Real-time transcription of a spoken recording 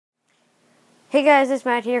Hey guys, it's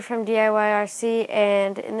Matt here from DIYRC,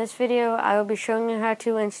 and in this video I will be showing you how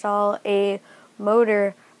to install a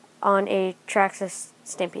motor on a Traxxas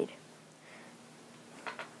Stampede.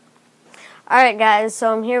 Alright guys,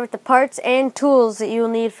 so I'm here with the parts and tools that you will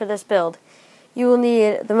need for this build. You will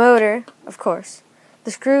need the motor, of course,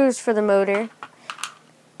 the screws for the motor,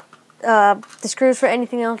 the screws for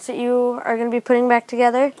anything else that you are going to be putting back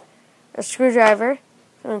together, a screwdriver,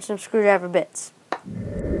 and some screwdriver bits.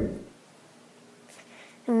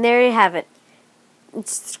 And there you have it.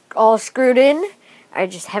 It's all screwed in. I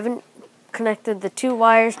just haven't connected the two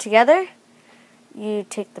wires together. You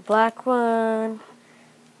take the black one,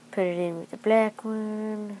 put it in with the black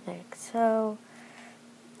one, like so,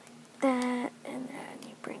 like that, and then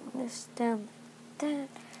you bring this down like that.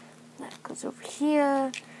 That goes over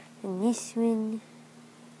here, and this one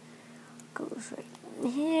goes right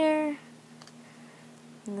in here,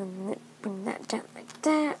 and then bring that down like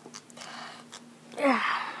that.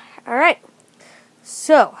 Alright,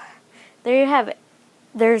 so there you have it.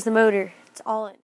 There's the motor. It's all in.